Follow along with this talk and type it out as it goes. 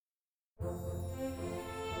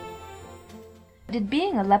Did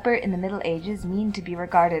being a leper in the Middle Ages mean to be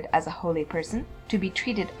regarded as a holy person, to be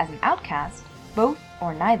treated as an outcast, both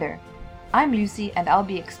or neither? I'm Lucy, and I'll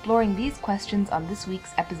be exploring these questions on this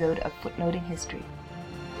week's episode of Footnoting History.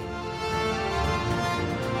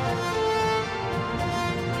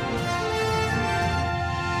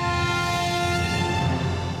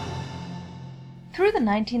 Through the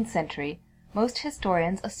 19th century, most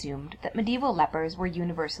historians assumed that medieval lepers were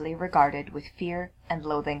universally regarded with fear and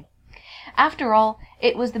loathing. After all,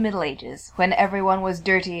 it was the Middle Ages, when everyone was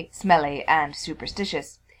dirty, smelly, and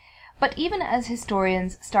superstitious. But even as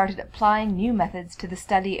historians started applying new methods to the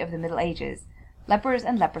study of the Middle Ages, lepers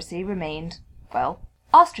and leprosy remained,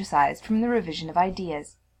 ostracized from the revision of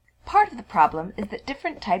ideas. Part of the problem is that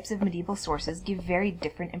different types of medieval sources give very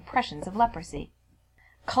different impressions of leprosy.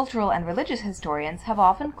 Cultural and religious historians have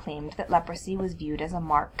often claimed that leprosy was viewed as a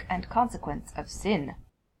mark and consequence of sin.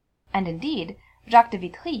 And indeed, Jacques de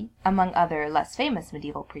Vitry, among other less famous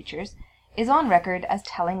medieval preachers, is on record as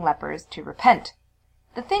telling lepers to repent.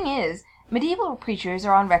 The thing is, medieval preachers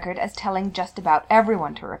are on record as telling just about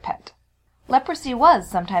everyone to repent. Leprosy was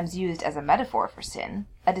sometimes used as a metaphor for sin,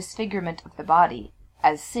 a disfigurement of the body,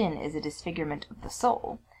 as sin is a disfigurement of the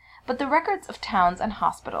soul, but the records of towns and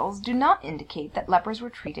hospitals do not indicate that lepers were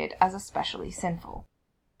treated as especially sinful.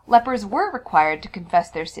 Lepers were required to confess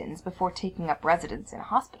their sins before taking up residence in a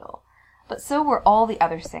hospital, but so were all the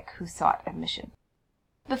other sick who sought admission.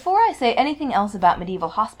 Before I say anything else about medieval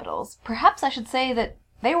hospitals, perhaps I should say that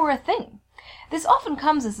they were a thing. This often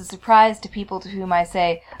comes as a surprise to people to whom I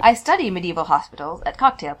say, I study medieval hospitals at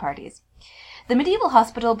cocktail parties. The medieval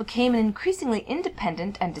hospital became an increasingly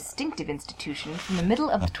independent and distinctive institution from the middle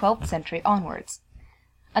of the 12th century onwards.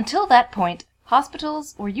 Until that point,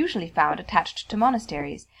 hospitals were usually found attached to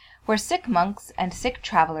monasteries, where sick monks and sick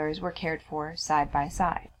travelers were cared for side by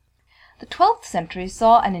side. The 12th century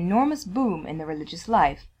saw an enormous boom in the religious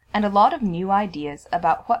life, and a lot of new ideas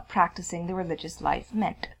about what practicing the religious life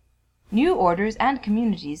meant. New orders and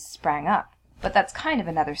communities sprang up, but that's kind of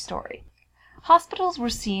another story. Hospitals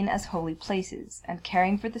were seen as holy places, and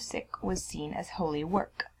caring for the sick was seen as holy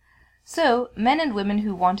work. So, men and women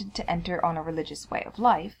who wanted to enter on a religious way of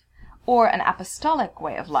life, or an apostolic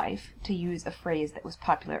way of life, to use a phrase that was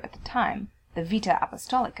popular at the time, the vita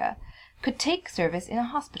apostolica, could take service in a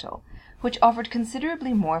hospital, which offered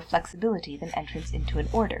considerably more flexibility than entrance into an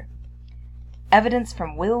order. Evidence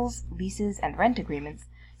from wills, leases, and rent agreements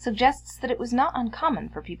suggests that it was not uncommon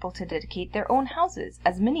for people to dedicate their own houses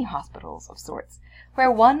as mini-hospitals of sorts,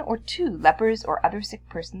 where one or two lepers or other sick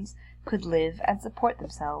persons could live and support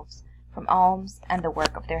themselves from alms and the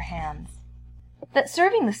work of their hands. That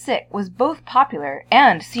serving the sick was both popular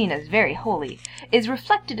and seen as very holy is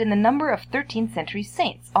reflected in the number of 13th century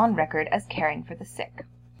saints on record as caring for the sick.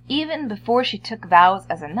 Even before she took vows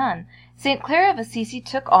as a nun, St. Clare of Assisi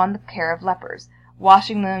took on the care of lepers,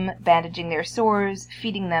 washing them, bandaging their sores,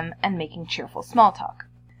 feeding them, and making cheerful small talk.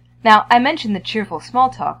 Now, I mention the cheerful small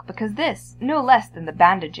talk because this, no less than the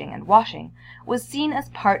bandaging and washing, was seen as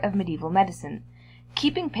part of medieval medicine.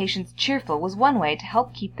 Keeping patients cheerful was one way to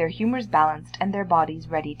help keep their humors balanced and their bodies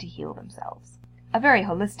ready to heal themselves. A very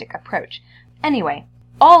holistic approach. Anyway,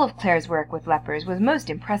 all of Clare's work with lepers was most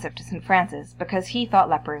impressive to St. Francis because he thought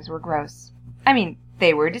lepers were gross. I mean,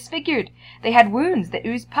 they were disfigured. They had wounds that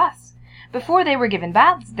oozed pus. Before they were given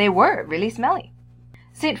baths, they were really smelly.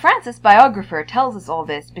 St. Francis' biographer tells us all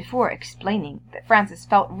this before explaining that Francis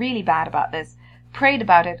felt really bad about this, prayed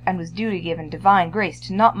about it, and was duly given divine grace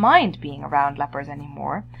to not mind being around lepers any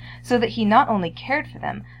more, so that he not only cared for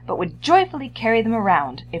them, but would joyfully carry them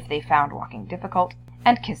around if they found walking difficult,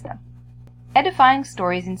 and kiss them. Edifying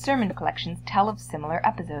stories in sermon collections tell of similar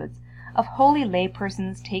episodes, of holy lay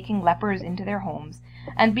persons taking lepers into their homes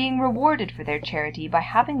and being rewarded for their charity by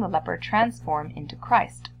having the leper transform into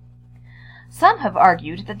Christ. Some have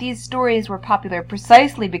argued that these stories were popular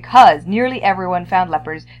precisely because nearly everyone found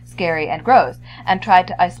lepers scary and gross, and tried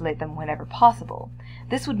to isolate them whenever possible.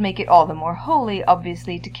 This would make it all the more holy,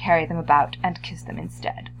 obviously, to carry them about and kiss them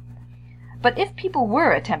instead. But if people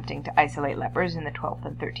were attempting to isolate lepers in the 12th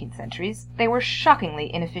and 13th centuries, they were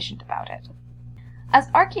shockingly inefficient about it. As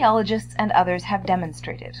archaeologists and others have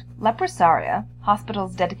demonstrated, leprosaria,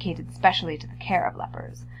 hospitals dedicated specially to the care of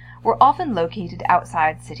lepers, were often located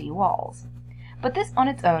outside city walls. But this on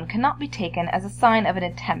its own cannot be taken as a sign of an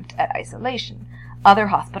attempt at isolation. Other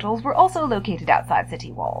hospitals were also located outside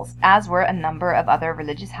city walls, as were a number of other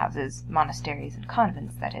religious houses, monasteries and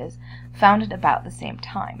convents, that is, founded about the same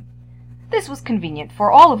time. This was convenient for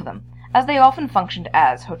all of them, as they often functioned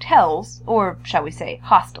as hotels, or shall we say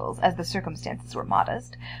hostels, as the circumstances were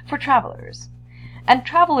modest, for travelers. and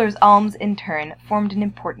travelers' alms in turn formed an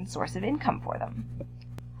important source of income for them.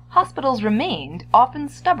 Hospitals remained often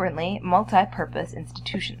stubbornly multi-purpose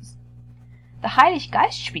institutions. The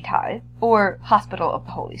Heiliggeistspital, or Hospital of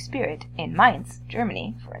the Holy Spirit, in Mainz,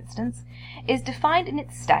 Germany, for instance, is defined in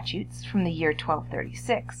its statutes from the year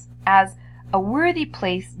 1236 as a worthy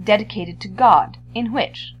place dedicated to God, in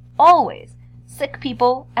which, always, sick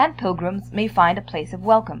people and pilgrims may find a place of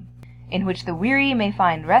welcome, in which the weary may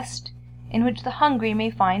find rest, in which the hungry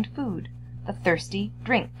may find food, the thirsty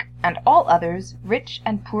drink, and all others, rich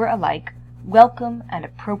and poor alike, welcome and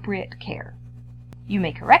appropriate care. You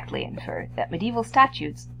may correctly infer that medieval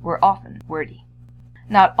statutes were often wordy.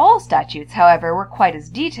 Not all statutes, however, were quite as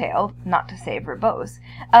detailed, not to say verbose,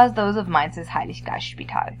 as those of Mainz's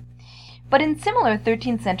Heiliggeistspital. But in similar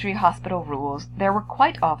 13th century hospital rules there were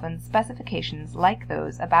quite often specifications like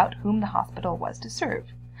those about whom the hospital was to serve.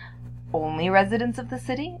 Only residents of the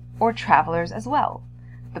city, or travelers as well?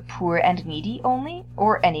 The poor and needy only,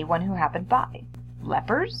 or anyone who happened by?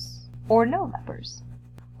 Lepers, or no lepers?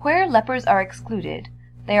 Where lepers are excluded,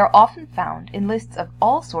 they are often found in lists of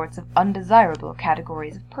all sorts of undesirable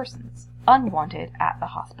categories of persons, unwanted at the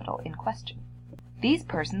hospital in question. These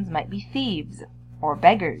persons might be thieves, or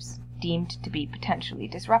beggars, deemed to be potentially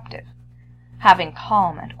disruptive. Having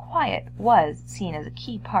calm and quiet was seen as a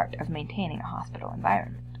key part of maintaining a hospital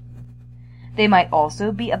environment. They might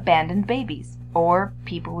also be abandoned babies, or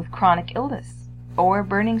people with chronic illness, or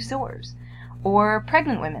burning sores, or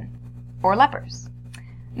pregnant women, or lepers.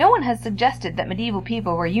 No one has suggested that medieval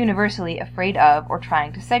people were universally afraid of or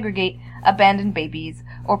trying to segregate abandoned babies,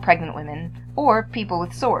 or pregnant women, or people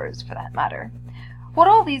with sores, for that matter. What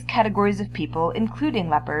all these categories of people, including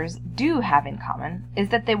lepers, do have in common is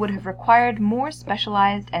that they would have required more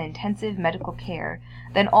specialized and intensive medical care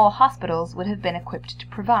than all hospitals would have been equipped to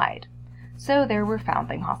provide. So there were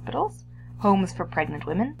foundling hospitals, homes for pregnant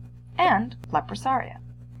women, and leprosaria.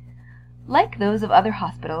 Like those of other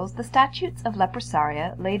hospitals, the statutes of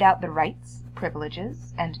leprosaria laid out the rights,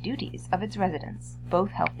 privileges, and duties of its residents,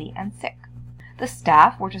 both healthy and sick. The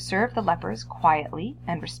staff were to serve the lepers quietly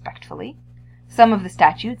and respectfully. Some of the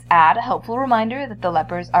statutes add a helpful reminder that the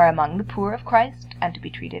lepers are among the poor of Christ and to be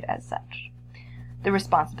treated as such. The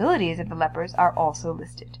responsibilities of the lepers are also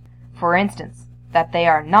listed. For instance, that they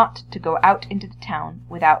are not to go out into the town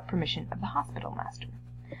without permission of the hospital master.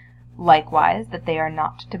 Likewise, that they are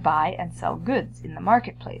not to buy and sell goods in the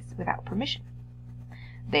marketplace without permission.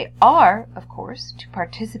 They are, of course, to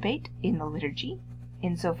participate in the liturgy,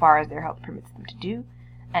 insofar as their health permits them to do,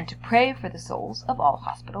 and to pray for the souls of all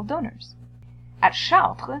hospital donors. At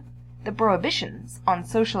Chartres, the prohibitions on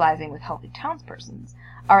socializing with healthy townspersons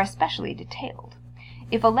are especially detailed.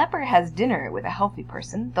 If a leper has dinner with a healthy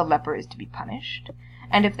person, the leper is to be punished,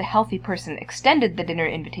 and if the healthy person extended the dinner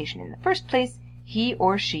invitation in the first place, he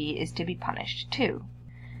or she is to be punished too.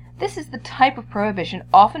 This is the type of prohibition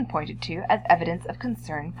often pointed to as evidence of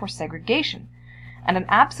concern for segregation, and an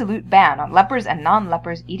absolute ban on lepers and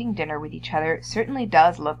non-lepers eating dinner with each other certainly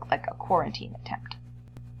does look like a quarantine attempt.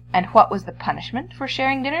 And what was the punishment for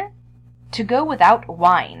sharing dinner? To go without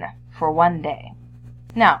wine for 1 day.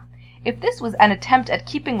 Now, if this was an attempt at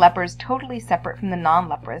keeping lepers totally separate from the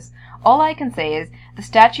non-leprous, all I can say is the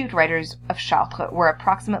statute writers of Chartres were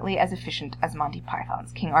approximately as efficient as Monty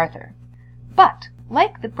Python's King Arthur. But,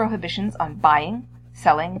 like the prohibitions on buying,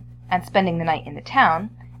 selling, and spending the night in the town,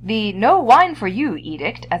 the "no wine for you"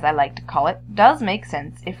 edict, as I like to call it, does make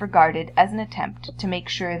sense if regarded as an attempt to make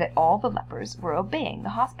sure that all the lepers were obeying the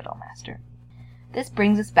hospital master. This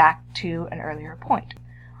brings us back to an earlier point.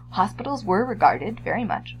 Hospitals were regarded very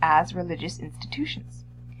much as religious institutions.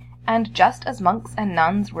 And just as monks and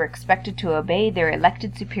nuns were expected to obey their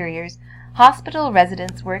elected superiors, hospital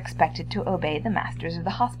residents were expected to obey the masters of the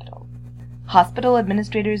hospital. Hospital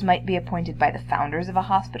administrators might be appointed by the founders of a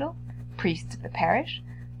hospital, priests of the parish,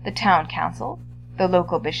 the town council, the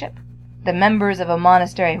local bishop, the members of a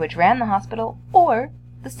monastery which ran the hospital, or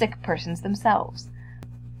the sick persons themselves.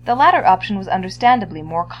 The latter option was understandably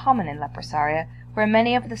more common in leprosaria, where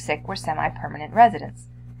many of the sick were semi-permanent residents,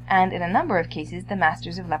 and in a number of cases the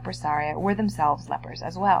masters of leprosaria were themselves lepers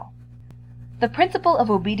as well. The principle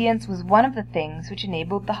of obedience was one of the things which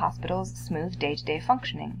enabled the hospital's smooth day-to-day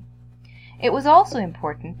functioning. It was also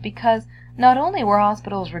important because not only were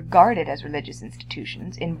hospitals regarded as religious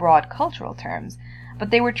institutions in broad cultural terms, but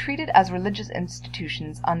they were treated as religious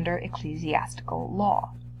institutions under ecclesiastical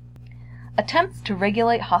law. Attempts to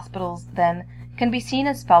regulate hospitals, then, can be seen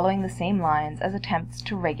as following the same lines as attempts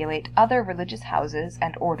to regulate other religious houses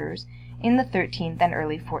and orders in the 13th and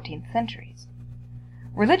early 14th centuries.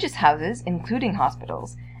 Religious houses, including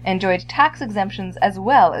hospitals, enjoyed tax exemptions as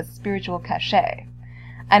well as spiritual cachet,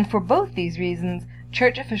 And for both these reasons,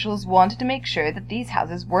 church officials wanted to make sure that these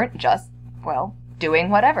houses weren't just, well, doing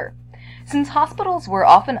whatever. Since hospitals were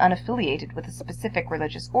often unaffiliated with a specific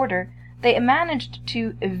religious order, they managed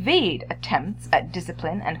to evade attempts at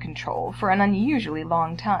discipline and control for an unusually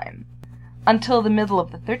long time. Until the middle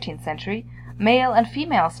of the 13th century, male and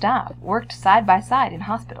female staff worked side by side in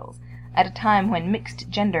hospitals, at a time when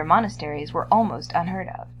mixed-gender monasteries were almost unheard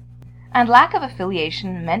of. And lack of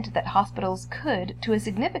affiliation meant that hospitals could, to a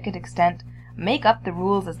significant extent, make up the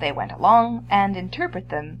rules as they went along and interpret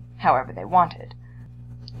them however they wanted.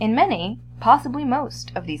 In many, possibly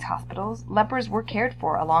most, of these hospitals, lepers were cared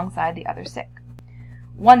for alongside the other sick.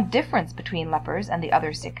 One difference between lepers and the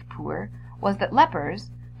other sick poor was that lepers,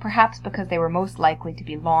 perhaps because they were most likely to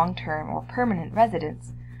be long-term or permanent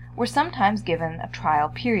residents, were sometimes given a trial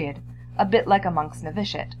period, a bit like a monk's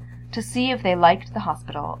novitiate, to see if they liked the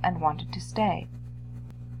hospital and wanted to stay.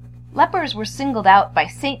 Lepers were singled out by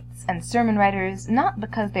saints and sermon writers not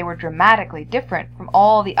because they were dramatically different from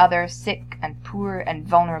all the other sick and poor and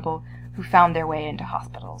vulnerable who found their way into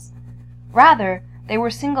hospitals. Rather, they were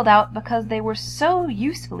singled out because they were so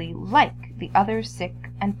usefully like the other sick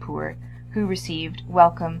and poor who received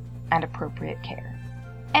welcome and appropriate care.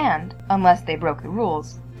 And, unless they broke the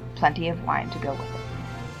rules, plenty of wine to go with it.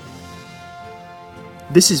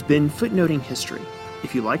 This has been Footnoting History.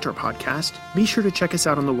 If you liked our podcast, be sure to check us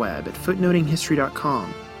out on the web at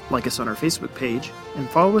footnotinghistory.com, like us on our Facebook page, and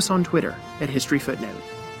follow us on Twitter at HistoryFootnote.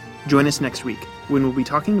 Join us next week when we'll be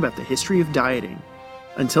talking about the history of dieting.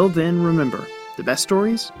 Until then, remember, the best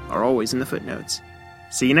stories are always in the footnotes.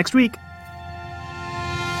 See you next week!